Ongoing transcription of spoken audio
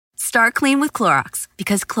Start clean with Clorox,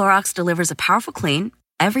 because Clorox delivers a powerful clean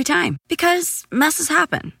every time. Because messes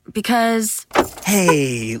happen. Because...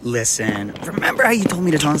 Hey, listen. Remember how you told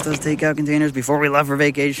me to toss those takeout containers before we left for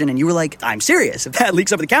vacation? And you were like, I'm serious. If that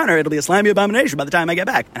leaks over the counter, it'll be a slimy abomination by the time I get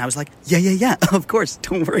back. And I was like, yeah, of course.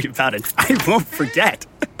 Don't worry about it. I won't forget.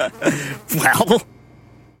 Well...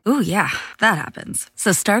 Ooh, yeah, that happens.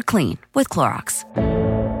 So start clean with Clorox.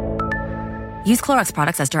 Use Clorox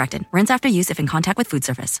products as directed. Rinse after use if in contact with food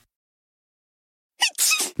surface.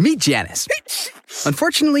 Meet Janice.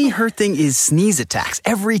 Unfortunately, her thing is sneeze attacks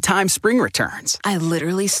every time spring returns. I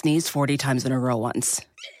literally sneezed 40 times in a row once.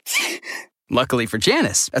 Luckily for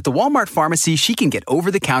Janice, at the Walmart pharmacy, she can get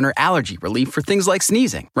over-the-counter allergy relief for things like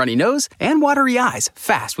sneezing, runny nose, and watery eyes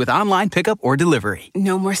fast with online pickup or delivery.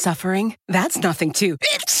 No more suffering? That's nothing to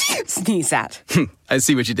sneeze at. I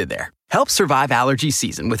see what you did there. Help survive allergy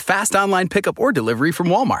season with fast online pickup or delivery from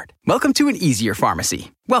Walmart. Welcome to an easier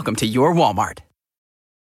pharmacy. Welcome to your Walmart.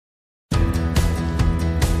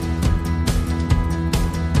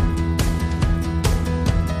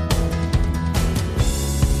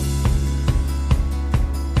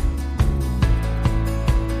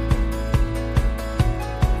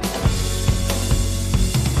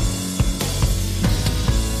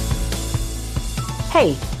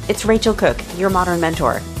 Hey, it's Rachel Cook, your modern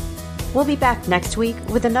mentor. We'll be back next week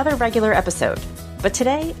with another regular episode, but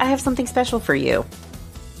today I have something special for you.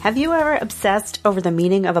 Have you ever obsessed over the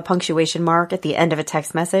meaning of a punctuation mark at the end of a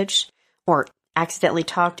text message? Or accidentally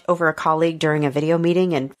talked over a colleague during a video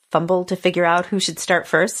meeting and fumbled to figure out who should start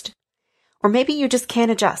first? Or maybe you just can't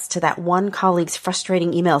adjust to that one colleague's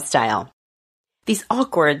frustrating email style. These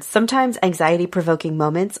awkward, sometimes anxiety-provoking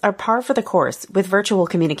moments are par for the course with virtual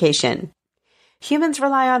communication. Humans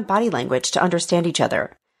rely on body language to understand each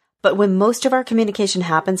other, but when most of our communication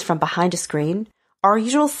happens from behind a screen, our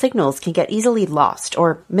usual signals can get easily lost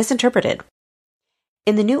or misinterpreted.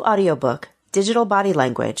 In the new audiobook, Digital Body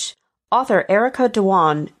Language, author Erica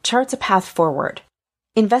Dhawan charts a path forward,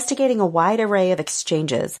 investigating a wide array of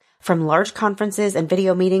exchanges, from large conferences and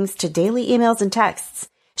video meetings to daily emails and texts.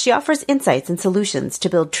 She offers insights and solutions to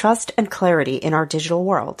build trust and clarity in our digital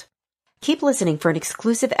world. Keep listening for an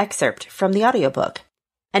exclusive excerpt from the audiobook.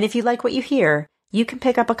 And if you like what you hear, you can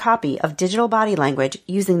pick up a copy of Digital Body Language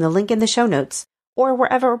using the link in the show notes or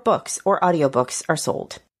wherever books or audiobooks are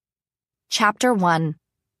sold. Chapter 1.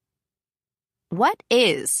 What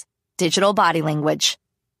is digital body language?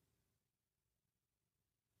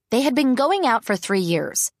 They had been going out for 3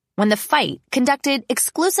 years when the fight, conducted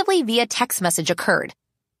exclusively via text message, occurred.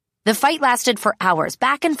 The fight lasted for hours,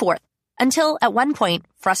 back and forth, until at one point,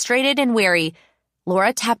 frustrated and weary,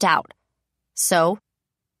 Laura tapped out. So,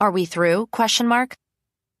 are we through? ?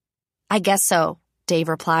 I guess so, Dave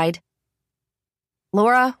replied.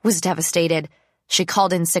 Laura was devastated. She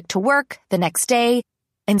called in sick to work the next day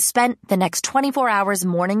and spent the next 24 hours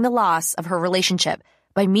mourning the loss of her relationship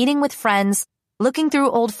by meeting with friends, looking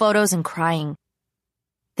through old photos, and crying.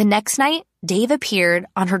 The next night, Dave appeared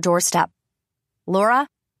on her doorstep. Laura,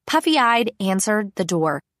 puffy-eyed, answered the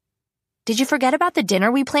door. Did you forget about the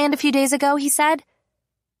dinner we planned a few days ago? He said.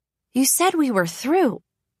 You said we were through,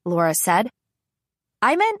 Laura said.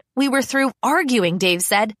 I meant we were through arguing, Dave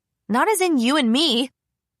said. Not as in you and me.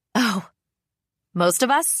 Oh. Most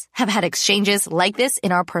of us have had exchanges like this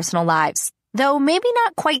in our personal lives, though maybe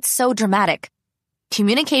not quite so dramatic.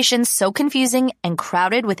 Communications so confusing and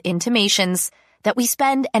crowded with intimations that we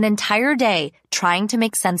spend an entire day trying to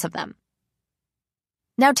make sense of them.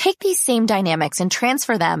 Now take these same dynamics and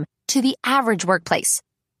transfer them to the average workplace.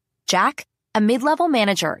 Jack, a mid-level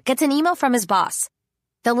manager, gets an email from his boss.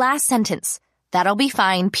 The last sentence, "That'll be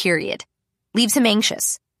fine, period," leaves him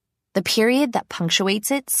anxious. The period that punctuates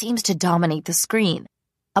it seems to dominate the screen.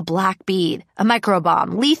 A black bead, a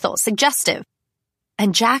microbomb, lethal, suggestive.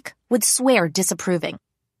 And Jack would swear disapproving.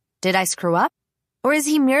 Did I screw up? Or is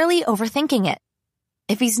he merely overthinking it?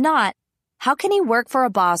 If he's not, how can he work for a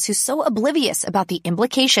boss who's so oblivious about the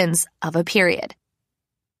implications of a period?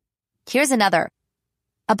 Here's another.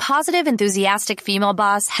 A positive, enthusiastic female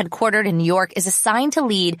boss headquartered in New York is assigned to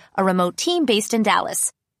lead a remote team based in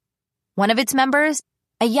Dallas. One of its members,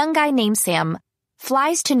 a young guy named Sam,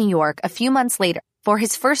 flies to New York a few months later for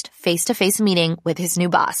his first face-to-face meeting with his new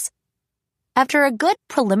boss. After a good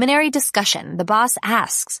preliminary discussion, the boss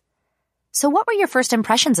asks, "So what were your first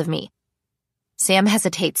impressions of me?" Sam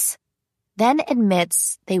hesitates, then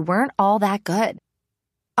admits they weren't all that good.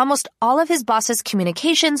 Almost all of his boss's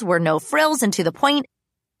communications were no frills and to the point,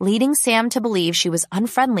 leading Sam to believe she was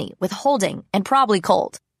unfriendly, withholding, and probably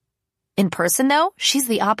cold. In person, though, she's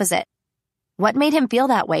the opposite. What made him feel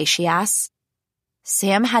that way, she asks.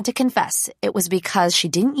 Sam had to confess it was because she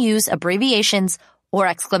didn't use abbreviations or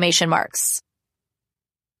exclamation marks.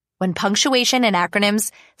 When punctuation and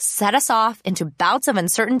acronyms set us off into bouts of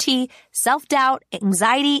uncertainty, self-doubt,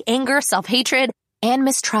 anxiety, anger, self-hatred, and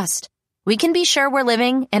mistrust, we can be sure we're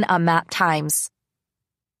living in unmapped times.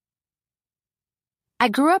 I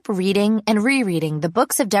grew up reading and rereading the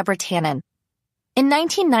books of Deborah Tannen. In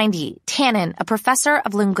 1990, Tannen, a professor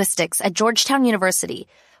of linguistics at Georgetown University,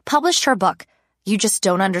 published her book, You Just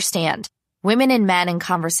Don't Understand, Women and Men in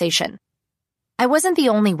Conversation. I wasn't the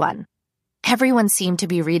only one. Everyone seemed to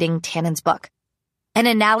be reading Tannen's book. An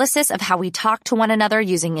analysis of how we talk to one another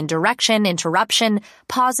using indirection, interruption,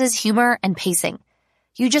 pauses, humor, and pacing.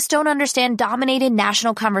 You Just Don't Understand dominated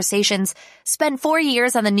national conversations, spent 4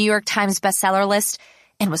 years on the New York Times bestseller list,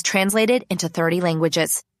 and was translated into 30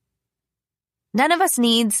 languages. None of us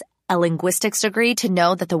needs a linguistics degree to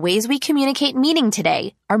know that the ways we communicate meaning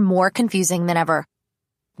today are more confusing than ever.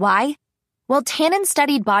 Why? Well, Tannen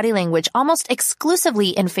studied body language almost exclusively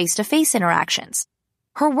in face-to-face interactions.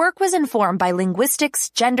 Her work was informed by linguistics,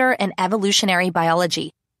 gender, and evolutionary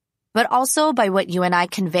biology, but also by what you and I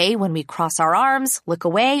convey when we cross our arms, look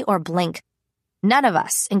away, or blink. None of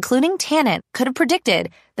us, including Tannen, could have predicted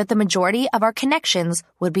that the majority of our connections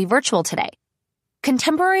would be virtual today.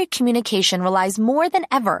 Contemporary communication relies more than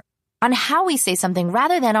ever on how we say something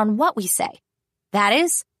rather than on what we say. That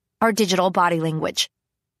is, our digital body language.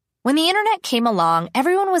 When the internet came along,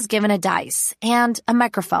 everyone was given a dice and a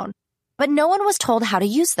microphone, but no one was told how to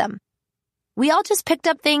use them. We all just picked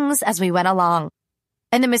up things as we went along,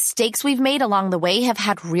 and the mistakes we've made along the way have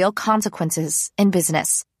had real consequences in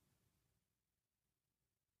business.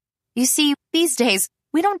 You see, these days,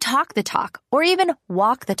 we don't talk the talk or even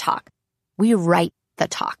walk the talk. We write the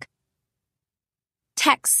talk.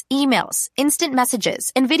 Texts, emails, instant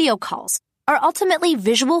messages, and video calls are ultimately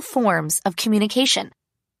visual forms of communication.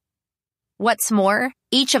 What's more,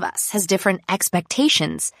 each of us has different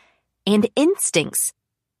expectations and instincts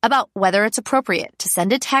about whether it's appropriate to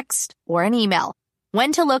send a text or an email,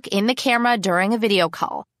 when to look in the camera during a video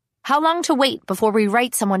call, how long to wait before we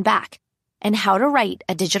write someone back, and how to write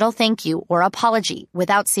a digital thank you or apology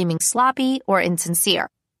without seeming sloppy or insincere.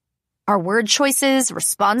 Our word choices,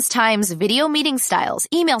 response times, video meeting styles,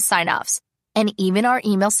 email sign-offs, and even our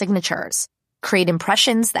email signatures create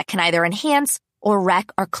impressions that can either enhance or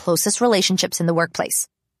wreck our closest relationships in the workplace,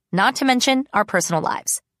 not to mention our personal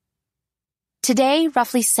lives. Today,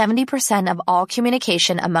 roughly 70% of all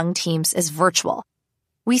communication among teams is virtual.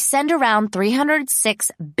 We send around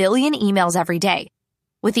 306 billion emails every day,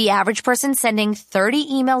 with the average person sending 30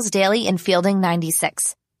 emails daily and fielding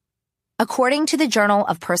 96. According to the Journal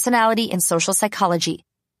of Personality and Social Psychology,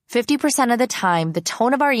 50% of the time, the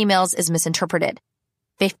tone of our emails is misinterpreted.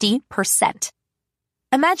 50%.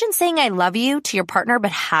 Imagine saying I love you to your partner,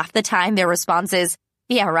 but half the time their response is,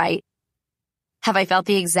 yeah, right. Have I felt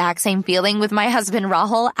the exact same feeling with my husband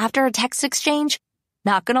Rahul after a text exchange?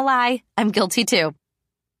 Not gonna lie, I'm guilty too.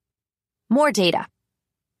 More data.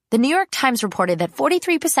 The New York Times reported that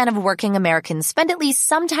 43% of working Americans spend at least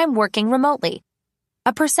some time working remotely,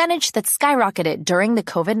 a percentage that skyrocketed during the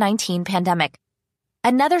COVID-19 pandemic.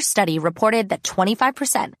 Another study reported that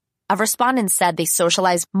 25% of respondents said they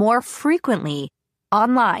socialize more frequently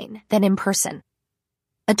online than in person.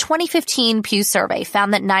 A 2015 Pew survey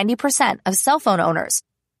found that 90% of cell phone owners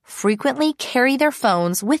frequently carry their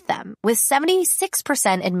phones with them, with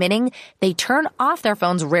 76% admitting they turn off their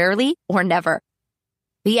phones rarely or never.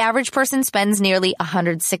 The average person spends nearly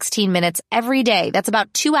 116 minutes every day. That's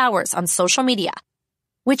about 2 hours on social media,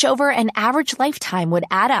 which over an average lifetime would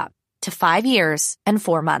add up to 5 years and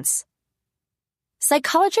 4 months.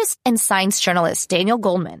 Psychologist and science journalist Daniel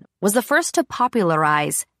Goleman was the first to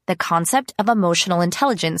popularize the concept of emotional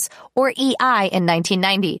intelligence, or EI, in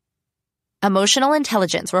 1990. Emotional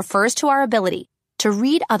intelligence refers to our ability to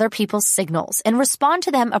read other people's signals and respond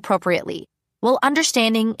to them appropriately, while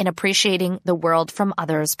understanding and appreciating the world from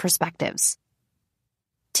others' perspectives.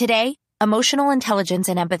 Today, emotional intelligence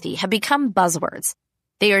and empathy have become buzzwords.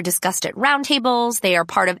 They are discussed at roundtables, they are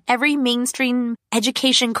part of every mainstream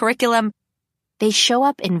education curriculum. They show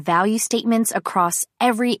up in value statements across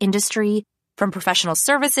every industry, from professional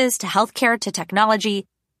services to healthcare to technology,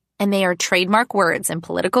 and they are trademark words in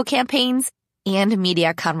political campaigns and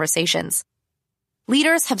media conversations.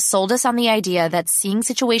 Leaders have sold us on the idea that seeing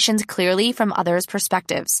situations clearly from others'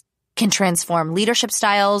 perspectives can transform leadership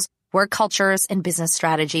styles, work cultures, and business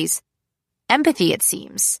strategies. Empathy, it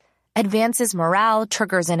seems, advances morale,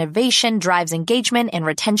 triggers innovation, drives engagement and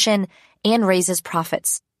retention, and raises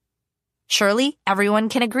profits. Surely, everyone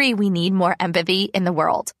can agree we need more empathy in the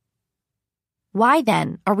world. Why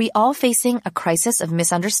then are we all facing a crisis of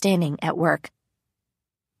misunderstanding at work?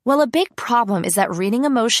 Well, a big problem is that reading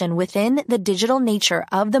emotion within the digital nature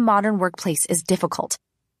of the modern workplace is difficult.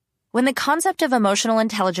 When the concept of emotional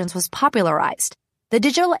intelligence was popularized, the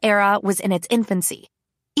digital era was in its infancy.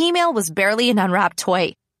 Email was barely an unwrapped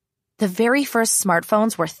toy. The very first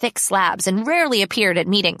smartphones were thick slabs and rarely appeared at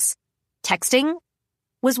meetings. Texting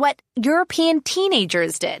was what European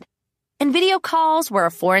teenagers did, and video calls were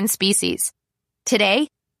a foreign species. Today,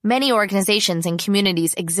 many organizations and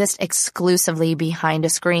communities exist exclusively behind a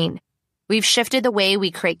screen. We've shifted the way we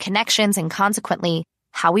create connections and consequently,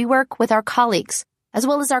 how we work with our colleagues, as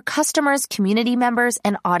well as our customers, community members,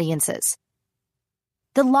 and audiences.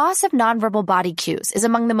 The loss of nonverbal body cues is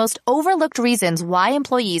among the most overlooked reasons why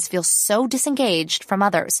employees feel so disengaged from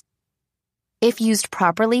others. If used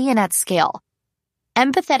properly and at scale,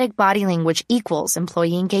 empathetic body language equals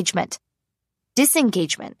employee engagement.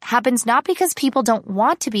 Disengagement happens not because people don't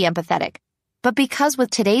want to be empathetic, but because with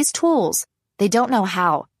today's tools, they don't know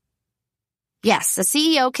how. Yes, a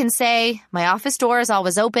CEO can say, "My office door is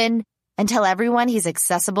always open," and tell everyone he's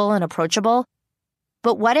accessible and approachable.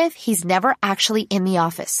 But what if he's never actually in the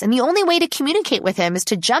office, and the only way to communicate with him is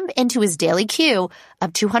to jump into his daily queue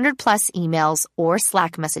of 200 plus emails or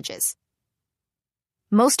Slack messages?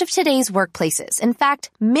 Most of today's workplaces, in fact,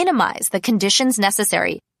 minimize the conditions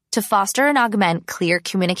necessary to foster and augment clear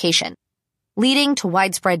communication, leading to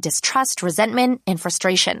widespread distrust, resentment, and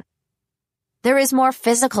frustration. There is more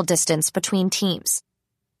physical distance between teams.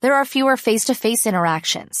 There are fewer face-to-face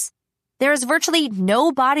interactions. There is virtually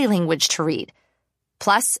no body language to read.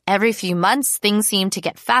 Plus, every few months, things seem to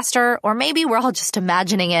get faster, or maybe we're all just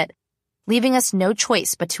imagining it, leaving us no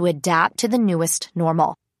choice but to adapt to the newest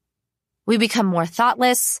normal. We become more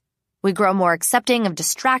thoughtless. We grow more accepting of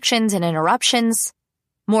distractions and interruptions,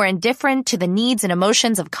 more indifferent to the needs and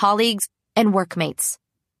emotions of colleagues and workmates.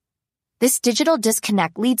 This digital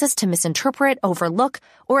disconnect leads us to misinterpret, overlook,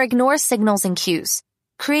 or ignore signals and cues,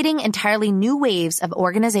 creating entirely new waves of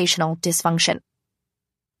organizational dysfunction.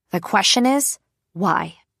 The question is,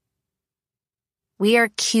 why? We are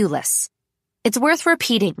cueless. It's worth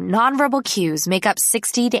repeating, nonverbal cues make up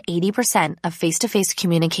 60 to 80% of face-to-face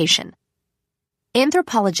communication.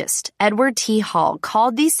 Anthropologist Edward T. Hall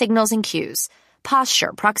called these signals and cues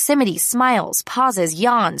posture, proximity, smiles, pauses,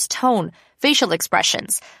 yawns, tone, facial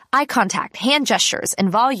expressions, eye contact, hand gestures, and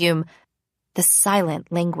volume, the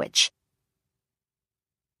silent language.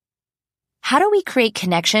 How do we create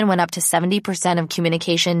connection when up to 70% of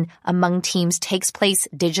communication among teams takes place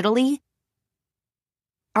digitally?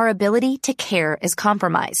 Our ability to care is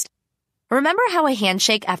compromised. Remember how a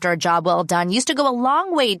handshake after a job well done used to go a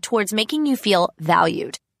long way towards making you feel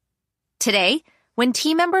valued? Today, when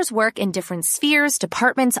team members work in different spheres,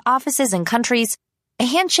 departments, offices, and countries, a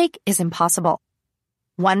handshake is impossible.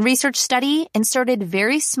 One research study inserted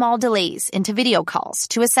very small delays into video calls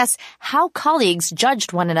to assess how colleagues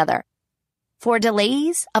judged one another. For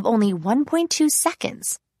delays of only 1.2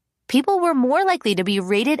 seconds, people were more likely to be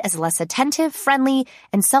rated as less attentive, friendly,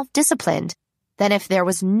 and self-disciplined than if there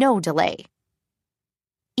was no delay.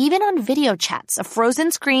 Even on video chats, a frozen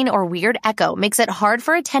screen or weird echo makes it hard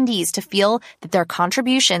for attendees to feel that their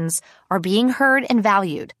contributions are being heard and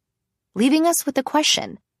valued, leaving us with the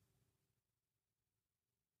question,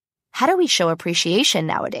 how do we show appreciation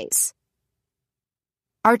nowadays?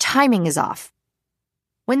 Our timing is off.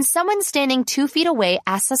 When someone standing 2 feet away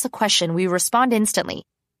asks us a question, we respond instantly.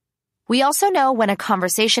 We also know when a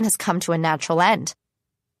conversation has come to a natural end.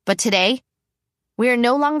 But today, we are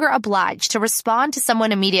no longer obliged to respond to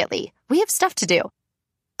someone immediately. We have stuff to do.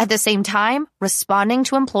 At the same time, responding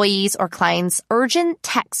to employees or clients' urgent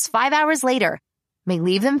texts 5 hours later may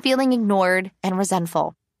leave them feeling ignored and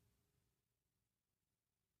resentful.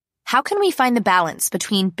 How can we find the balance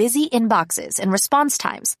between busy inboxes and response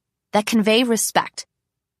times that convey respect?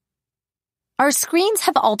 Our screens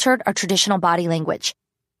have altered our traditional body language.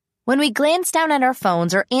 When we glance down at our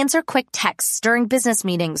phones or answer quick texts during business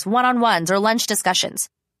meetings, one-on-ones, or lunch discussions,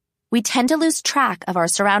 we tend to lose track of our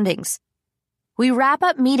surroundings. We wrap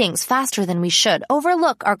up meetings faster than we should,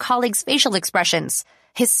 overlook our colleague's facial expressions,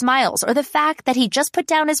 his smiles, or the fact that he just put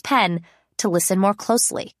down his pen to listen more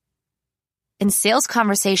closely. In sales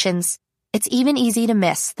conversations, it's even easy to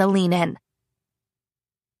miss the lean in.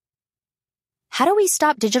 How do we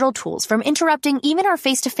stop digital tools from interrupting even our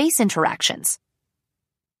face-to-face interactions?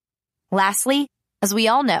 Lastly, as we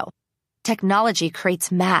all know, technology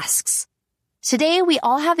creates masks. Today, we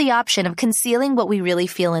all have the option of concealing what we really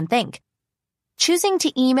feel and think. Choosing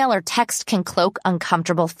to email or text can cloak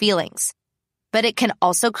uncomfortable feelings, but it can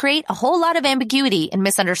also create a whole lot of ambiguity and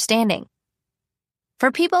misunderstanding.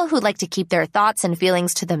 For people who like to keep their thoughts and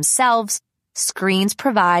feelings to themselves, screens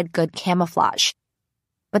provide good camouflage.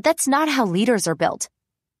 But that's not how leaders are built.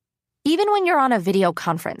 Even when you're on a video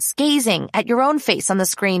conference, gazing at your own face on the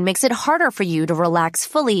screen makes it harder for you to relax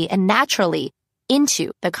fully and naturally into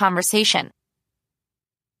the conversation.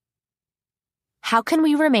 How can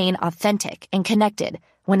we remain authentic and connected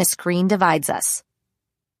when a screen divides us?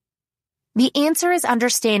 The answer is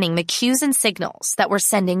understanding the cues and signals that we're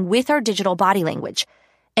sending with our digital body language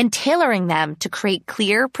and tailoring them to create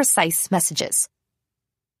clear, precise messages.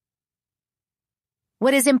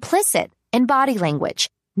 What is implicit in body language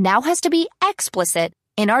now has to be explicit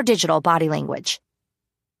in our digital body language.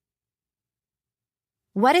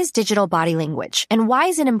 What is digital body language and why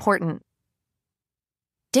is it important?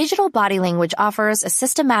 Digital body language offers a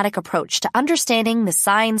systematic approach to understanding the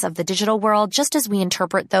signs of the digital world just as we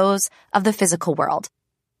interpret those of the physical world.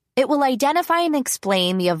 It will identify and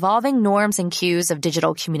explain the evolving norms and cues of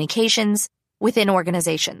digital communications within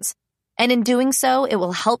organizations. And in doing so, it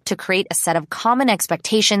will help to create a set of common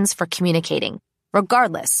expectations for communicating,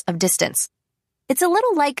 regardless of distance. It's a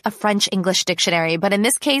little like a French-English dictionary, but in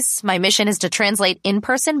this case, my mission is to translate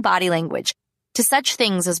in-person body language to such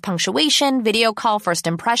things as punctuation, video call first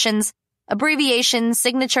impressions, abbreviations,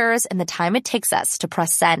 signatures, and the time it takes us to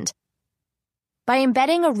press send. By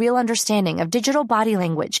embedding a real understanding of digital body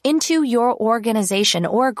language into your organization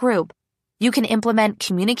or group, you can implement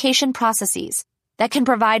communication processes that can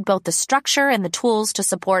provide both the structure and the tools to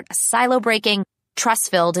support a silo-breaking,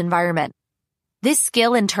 trust-filled environment. This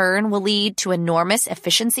skill, in turn, will lead to enormous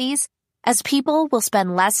efficiencies as people will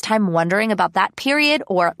spend less time wondering about that period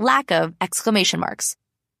or lack of exclamation marks.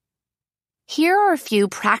 Here are a few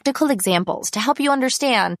practical examples to help you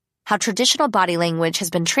understand how traditional body language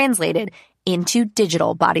has been translated into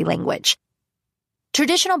digital body language.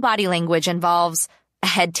 Traditional body language involves a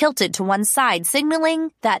head tilted to one side,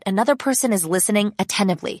 signaling that another person is listening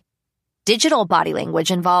attentively. Digital body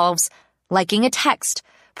language involves liking a text,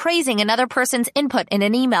 praising another person's input in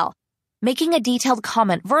an email, making a detailed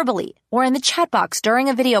comment verbally or in the chat box during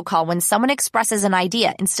a video call when someone expresses an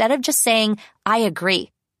idea instead of just saying, I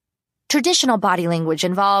agree. Traditional body language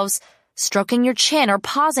involves stroking your chin or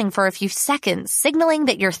pausing for a few seconds, signaling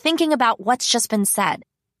that you're thinking about what's just been said.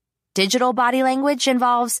 Digital body language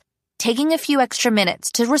involves taking a few extra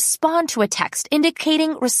minutes to respond to a text,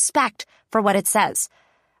 indicating respect for what it says.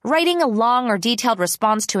 Writing a long or detailed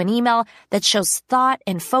response to an email that shows thought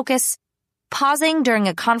and focus. Pausing during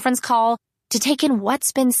a conference call to take in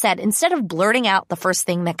what's been said instead of blurting out the first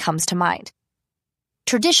thing that comes to mind.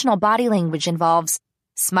 Traditional body language involves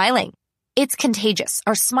smiling. It's contagious.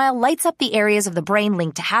 Our smile lights up the areas of the brain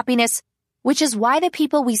linked to happiness, which is why the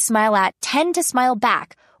people we smile at tend to smile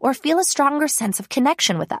back or feel a stronger sense of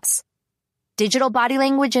connection with us. Digital body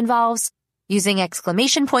language involves using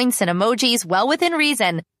exclamation points and emojis well within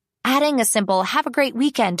reason, adding a simple "have a great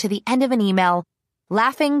weekend" to the end of an email,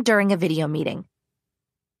 laughing during a video meeting.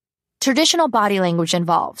 Traditional body language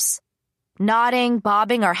involves nodding,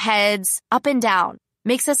 bobbing our heads up and down,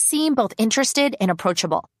 makes us seem both interested and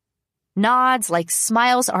approachable. Nods, like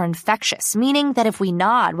smiles, are infectious, meaning that if we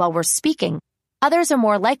nod while we're speaking, others are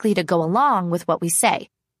more likely to go along with what we say.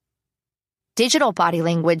 Digital body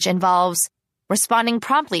language involves responding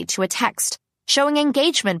promptly to a text, showing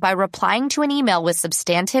engagement by replying to an email with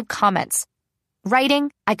substantive comments.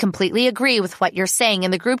 Writing, I completely agree with what you're saying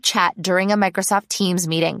in the group chat during a Microsoft Teams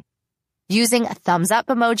meeting. Using a thumbs up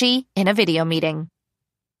emoji in a video meeting.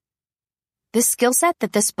 The skill set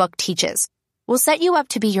that this book teaches will set you up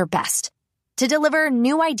to be your best, to deliver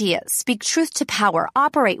new ideas, speak truth to power,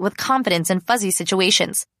 operate with confidence in fuzzy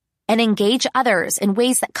situations, and engage others in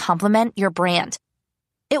ways that complement your brand.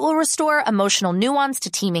 It will restore emotional nuance to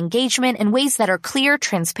team engagement in ways that are clear,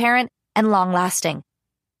 transparent, and long-lasting.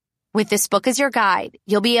 With this book as your guide,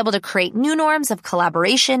 you'll be able to create new norms of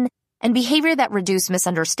collaboration and behavior that reduce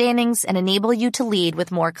misunderstandings and enable you to lead with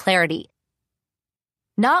more clarity.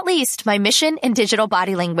 Not least, my mission in digital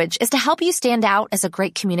body language is to help you stand out as a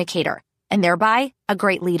great communicator and thereby a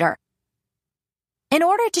great leader. In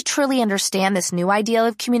order to truly understand this new ideal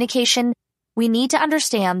of communication, we need to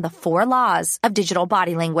understand the 4 laws of digital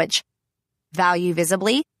body language. Value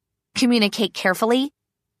visibly, communicate carefully,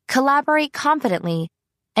 collaborate confidently,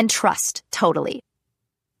 and trust totally.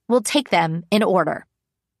 We'll take them in order.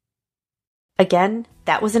 Again,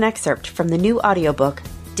 that was an excerpt from the new audiobook,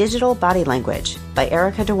 Digital Body Language by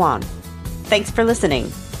Erica Dhawan. Thanks for listening.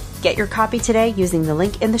 Get your copy today using the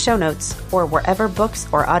link in the show notes or wherever books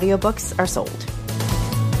or audiobooks are sold.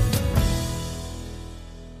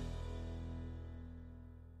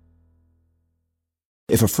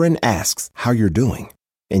 If a friend asks how you're doing,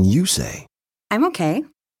 and you say, I'm okay.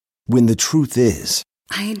 When the truth is,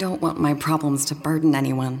 I don't want my problems to burden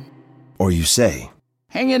anyone. or you say,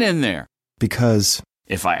 hang it in there. because,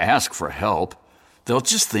 If I ask for help, they'll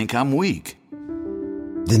just think I'm weak.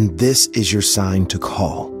 then this is your sign to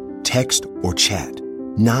call, text, or chat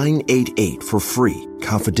 988 for free,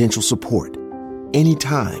 confidential support.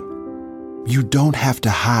 Anytime. You don't have to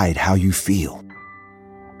hide how you feel.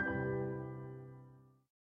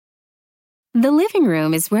 The living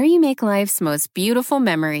room is where you make life's most beautiful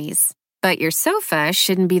memories. But your sofa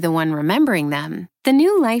shouldn't be the one remembering them. The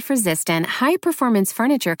new life-resistant, high-performance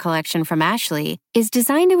furniture collection from Ashley is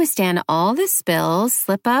designed to withstand all the spills,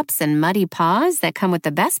 slip-ups, and muddy paws that come with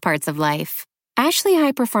the best parts of life. Ashley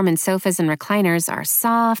high-performance sofas and recliners are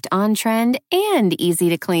soft, on-trend, and easy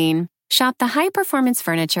to clean. Shop the high-performance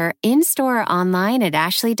furniture in-store or online at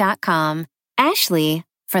ashley.com. Ashley,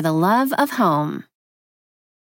 for the love of home.